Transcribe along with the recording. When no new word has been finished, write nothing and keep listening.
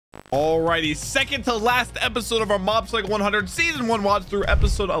Alrighty, second to last episode of our Mob Psycho 100 season 1 watch through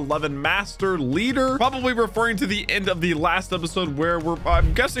episode 11, Master Leader. Probably referring to the end of the last episode where we're,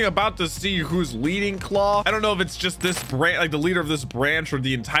 I'm guessing, about to see who's leading Claw. I don't know if it's just this branch, like the leader of this branch, or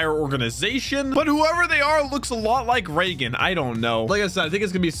the entire organization, but whoever they are looks a lot like Reigan. I don't know. Like I said, I think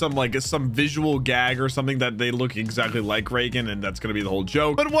it's gonna be some visual gag or something that they look exactly like Reigan, and that's gonna be the whole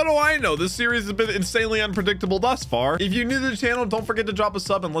joke. But what do I know? This series has been insanely unpredictable thus far. If you're new to the channel, don't forget to drop a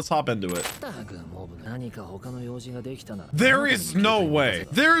sub and let's hop into it. There is no way.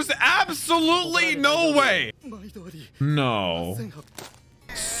 There's absolutely no way. No.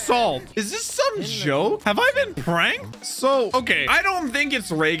 Salt. Is this some joke? Have I been pranked? So, okay, I don't think it's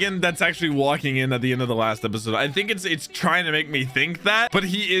Reigan that's actually walking in at the end of the last episode. I think it's trying to make me think that, but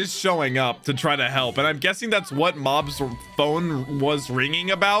he is showing up to try to help. And I'm guessing that's what Mob's phone was ringing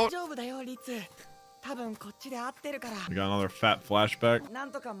about. We got another fat flashback.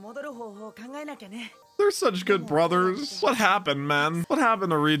 They're such good brothers. What happened, man? What happened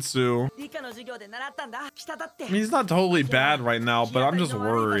to Ritsu? I mean, he's not totally bad right now, but I'm just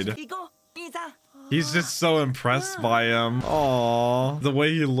worried. He's just so impressed by him. Aww, the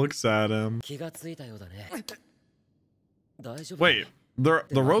way he looks at him. Wait,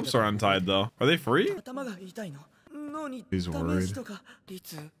 the ropes are untied though. Are they free? He's worried.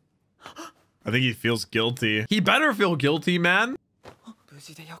 I think he feels guilty. He better feel guilty, man.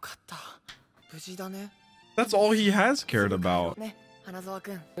 That's all he has cared about.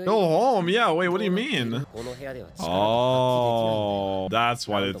 Go home. Yeah, wait, what do you mean? Oh, that's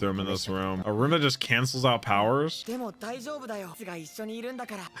why they threw him in this room. Aruna just cancels out powers.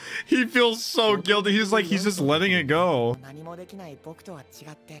 He feels so guilty. He's like, he's just letting it go.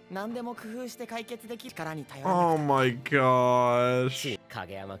 Oh my gosh.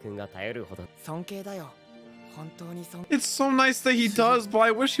 It's so nice that he does, but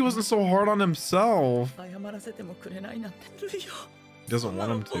I wish he wasn't so hard on himself. He doesn't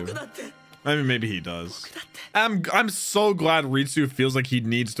want him to. I mean, maybe he does. I'm so glad Ritsu feels like he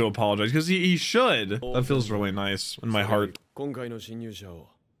needs to apologize, because he should. That feels really nice in my heart. If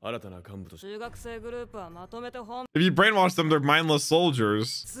you brainwash them, they're mindless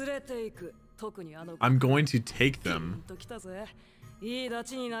soldiers. I'm going to take them.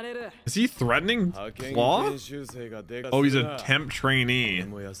 Is he threatening Claw? Oh, he's a temp trainee.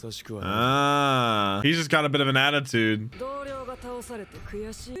 Ah, he's just got a bit of an attitude.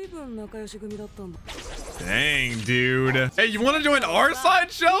 Dang, dude. Hey, you want to join our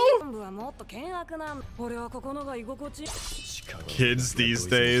sideshow? Kids these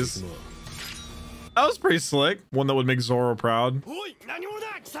days. That was pretty slick. One that would make Zoro proud.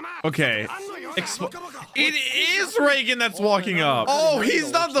 Okay. It is Reigan that's walking up. Oh, he's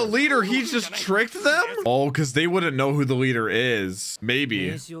not the leader. He's just tricked them? Oh, because they wouldn't know who the leader is. Maybe.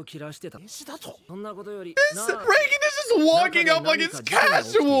 Reigan is just walking up like it's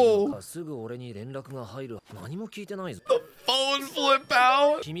casual. The phone flip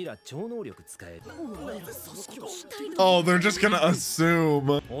out. Oh, they're just gonna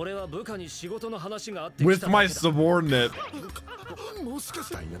assume. With my subordinate.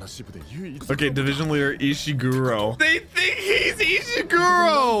 Okay, division leader Ishiguro. They think he's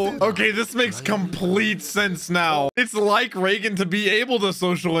Ishiguro. Okay, this makes complete sense now. It's like Reigan to be able to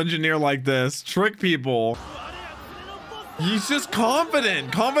social engineer like this, trick people. He's just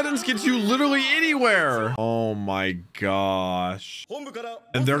confident. Confidence gets you literally anywhere. Oh my gosh.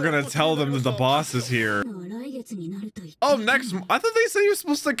 And they're gonna tell them that the boss is here. Oh, next. I thought they said he was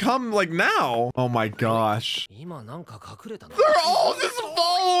supposed to come like now. Oh my gosh. They're all just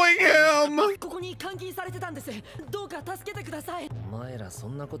following him.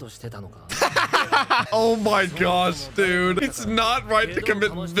 Oh my gosh, dude. It's not right to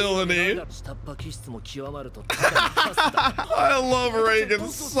commit villainy. I love Reigan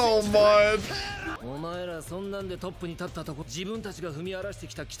so much.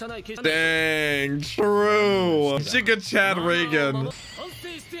 Dang, true. Giga Chad Reigan.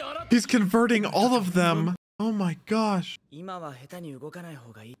 He's converting all of them. Oh my gosh.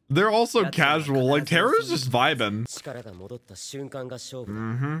 They're also casual. Like, Teru's just vibing.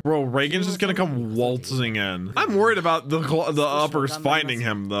 Bro, Reigan's just gonna come waltzing in. I'm worried about the uppers finding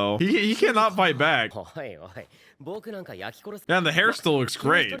him, though. He cannot fight back. Yeah, and the hair still looks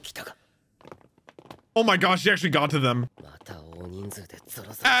great. Oh my gosh, he actually got to them.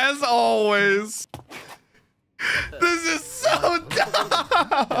 As always. This is so dumb.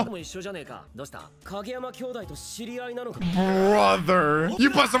 Brother, you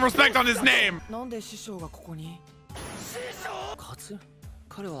put some respect on his name.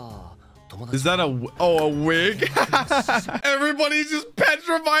 Is that a wig? Everybody's just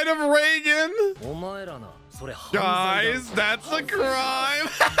petrified of Reigan. Guys, that's a crime.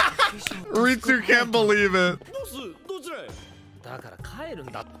 Ritsu can't believe it.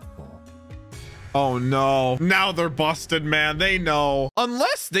 Oh no. Now they're busted, man. They know.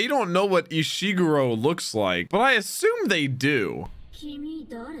 Unless they don't know what Ishiguro looks like. But I assume they do.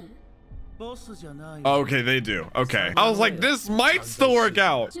 Okay, they do. Okay. I was like, this might still work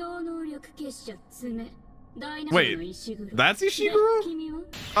out. Wait, that's Ishiguro?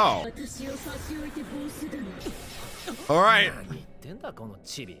 Oh. All right.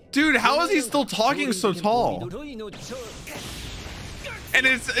 Dude, how is he still talking so tall? And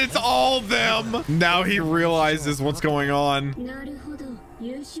it's all them. Now he realizes what's going on.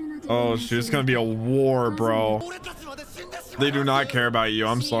 Oh, shoot, it's gonna be a war, bro. They do not care about you.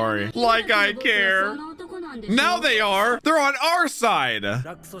 I'm sorry. Like I care. Now they are. They're on our side.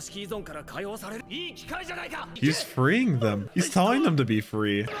 He's freeing them. He's telling them to be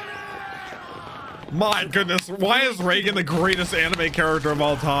free. My goodness, why is Reigan the greatest anime character of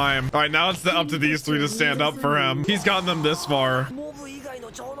all time? All right, now it's up to these three to stand up for him. He's gotten them this far. He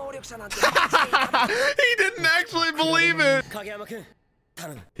didn't actually believe it.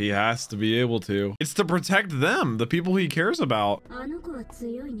 He has to be able to. It's to protect them, the people he cares about. I'm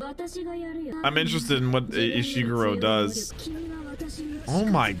interested in what Ishiguro does. Oh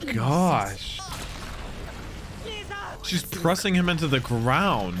my gosh. She's pressing him into the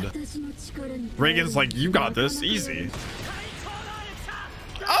ground. Reigan's like, you got this, easy.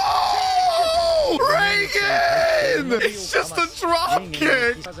 Oh, Reigan! It's just a drop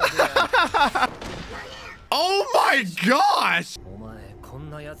kick. Oh my gosh.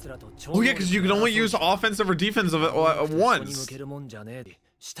 Oh yeah, because you can only use offensive or defensive once. Does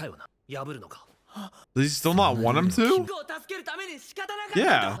he still not want him to?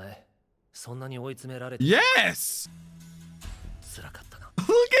 Yeah. Yes!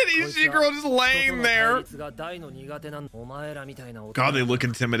 Look at Ishiguro just laying there. God, they look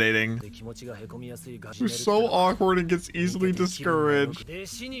intimidating. They're so awkward and gets easily discouraged.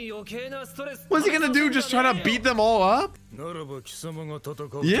 What's he gonna do? Just try to beat them all up?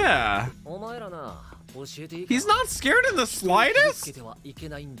 Yeah. He's not scared in the slightest?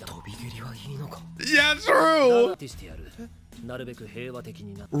 Yeah, true.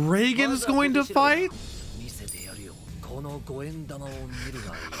 Reigan's going to fight?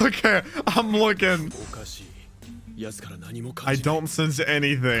 Okay, I'm looking. I don't sense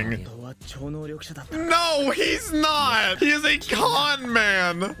anything. No, he's not. He is a con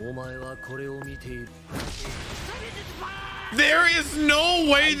man. There is no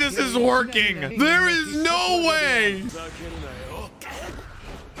way this is working. There is no way.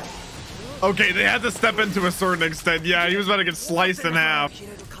 Okay, they had to step in to a certain extent. Yeah, he was about to get sliced in half.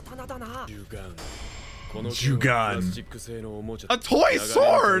 Jugan. A toy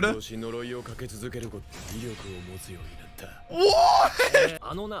sword? What?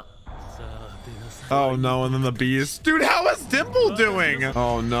 Oh no, and then the beast. Dude, how is Dimple doing?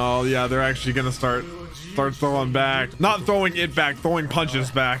 Oh no, yeah, they're actually gonna start throwing back. Not throwing it back, throwing punches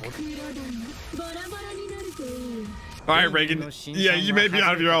back. All right, Reigan. Yeah, you may be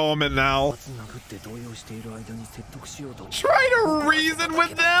out of your element now. Try to reason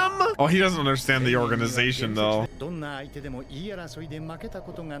with them. Oh, he doesn't understand the organization, though.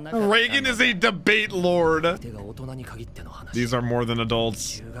 Reigan is a debate lord. These are more than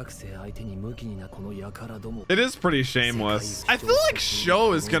adults. It is pretty shameless. I feel like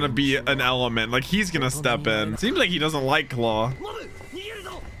Sho is gonna be an element. Like, he's gonna step in. Seems like he doesn't like Claw.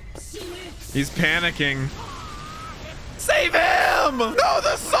 He's panicking. Save him! No,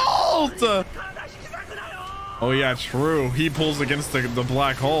 the salt! Oh yeah, true. He pulls against the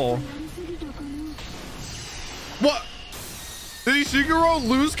black hole. What? Did Ishiguro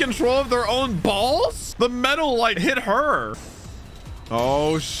lose control of their own balls? The metal like hit her.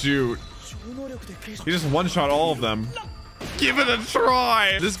 Oh shoot. He just one-shot all of them. Give it a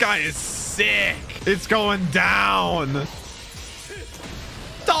try. This guy is sick. It's going down.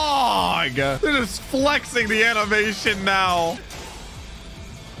 Dog! They're just flexing the animation now.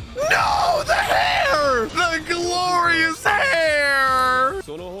 No, the hair! The glorious hair!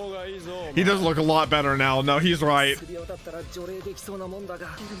 He does look a lot better now. No, he's right.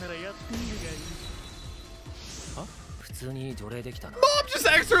 Mom just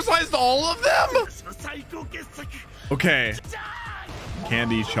exercised all of them? Okay.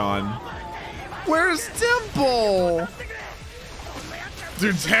 Candy-chan. Where's Dimple?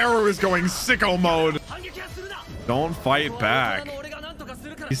 Dude, Teru is going sicko mode. Don't fight back.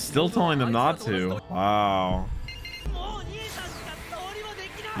 He's still telling them not to. Wow.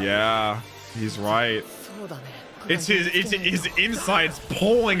 Yeah, he's right. It's his insides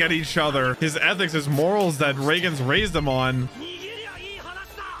pulling at each other. His ethics, his morals that Reigan's raised him on.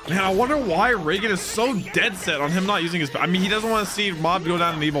 Man, I wonder why Reigen is so dead set on him not using his... I mean, he doesn't want to see Mob go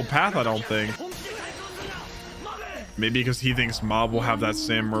down an evil path, I don't think. Maybe because he thinks Mob will have that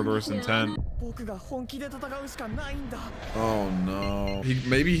same murderous intent. Oh no.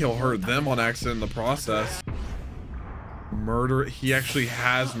 Maybe he'll hurt them on accident in the process. Murder... He actually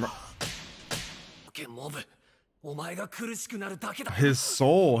has... His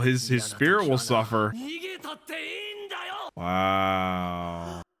soul, his spirit will suffer.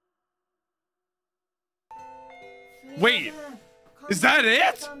 Wow. Wait, is that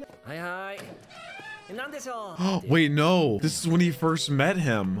it? Wait, no. This is when he first met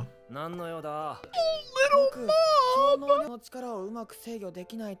him. Oh, little Mom.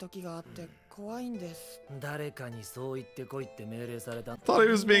 Thought he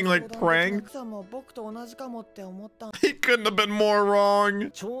was being like pranked. He couldn't have been more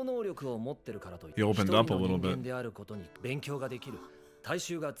wrong. He opened up a little bit.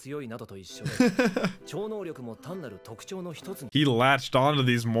 He latched onto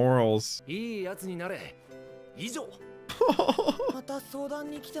these morals. That's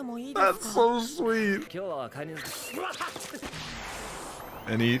so sweet.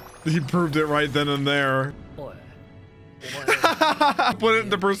 And he proved it right then and there. Put it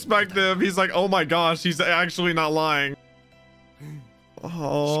into perspective. He's like, oh my gosh, he's actually not lying.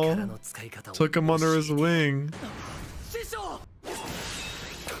 Oh, took him under his wing.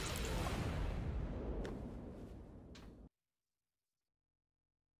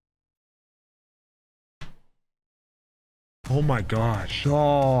 Oh my gosh,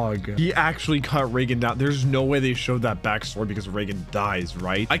 dog. He actually cut Reigan down. There's no way they showed that backstory because Reigan dies,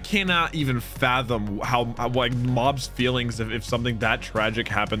 right? I cannot even fathom how like Mob's feelings if something that tragic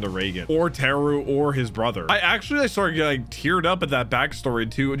happened to Reigan or Teru or his brother. I started getting teared up at that backstory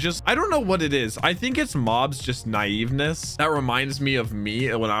too. Just, I don't know what it is. I think it's Mob's just naiveness. That reminds me of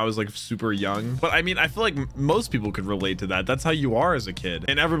me when I was like super young. But I mean, I feel like most people could relate to that. That's how you are as a kid.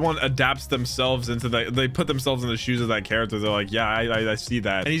 And everyone adapts themselves into that. They put themselves in the shoes of that character. They're like, yeah, I see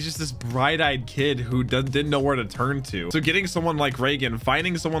that. And he's just this bright-eyed kid who didn't know where to turn to. So getting someone like Reigan,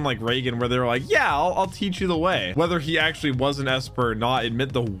 finding someone like Reigan where they're like, yeah, I'll teach you the way. Whether he actually was an esper or not,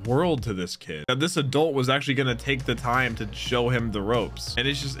 admit the world to this kid. That this adult was actually going to take the time to show him the ropes. And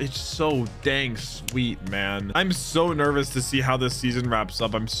it's so dang sweet, man. I'm so nervous to see how this season wraps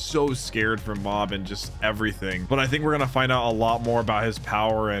up. I'm so scared for Mob and just everything. But I think we're going to find out a lot more about his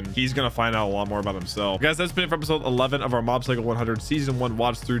power, and he's going to find out a lot more about himself. Guys, that's been it for episode 11 of our Mob Psycho 100 season 1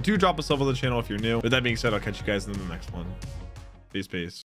 watch through. Do drop a sub on the channel if you're new. With that being said, I'll catch you guys in the next one. Peace.